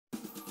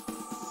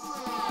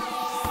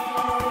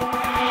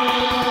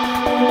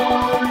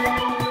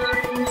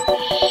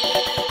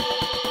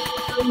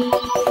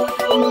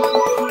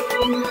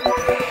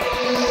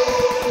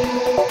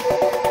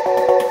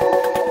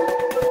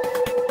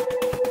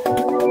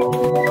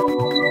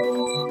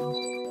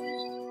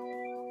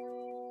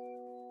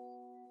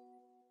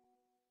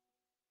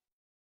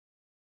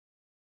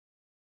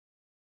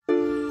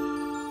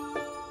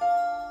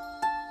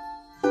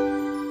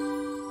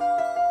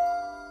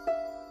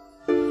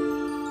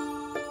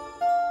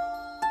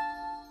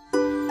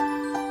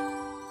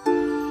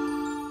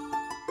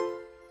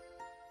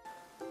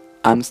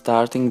I'm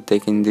starting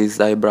taking this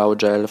eyebrow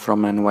gel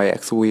from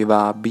NYX with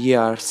a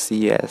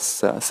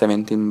BRCS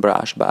 17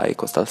 brush by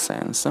Coastal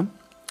Sense.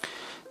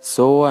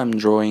 So I'm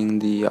drawing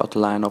the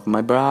outline of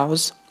my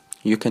brows.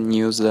 You can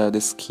use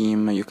the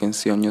scheme you can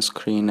see on your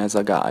screen as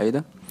a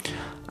guide.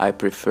 I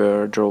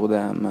prefer draw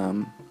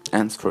them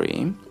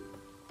hands-free.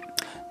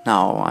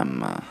 Now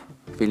I'm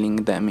filling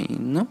them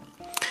in.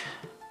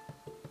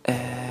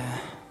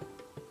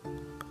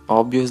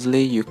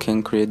 Obviously you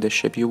can create the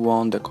shape you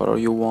want, the color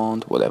you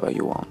want, whatever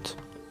you want.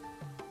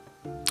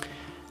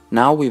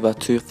 Now with a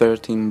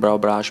 213 brow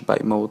brush by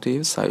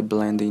Motives I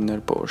blend the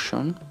inner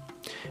portion,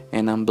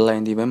 and I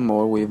blend even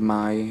more with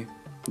my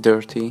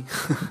dirty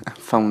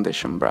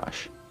foundation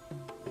brush.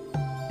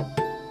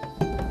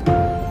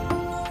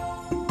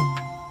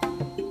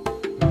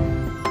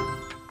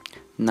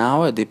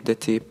 Now I dip the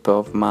tip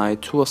of my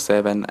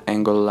 207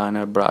 angle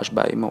liner brush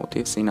by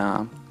Motives in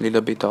a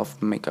little bit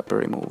of makeup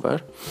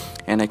remover,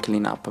 and I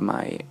clean up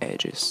my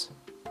edges.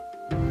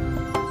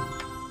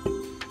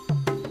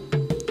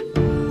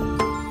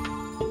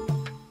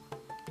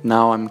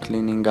 Now I'm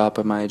cleaning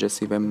up my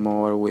edges even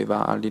more with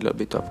a little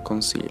bit of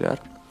concealer.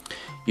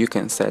 You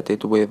can set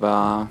it with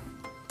a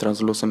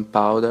translucent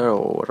powder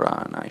or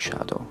an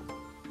eyeshadow.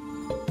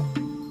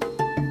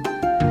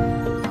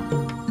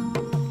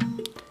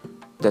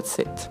 That's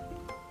it.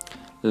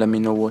 Let me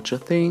know what you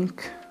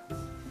think.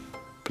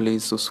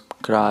 Please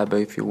subscribe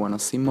if you wanna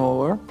see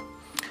more.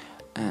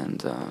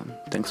 And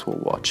thanks for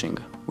watching.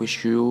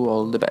 Wish you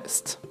all the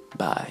best.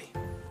 Bye.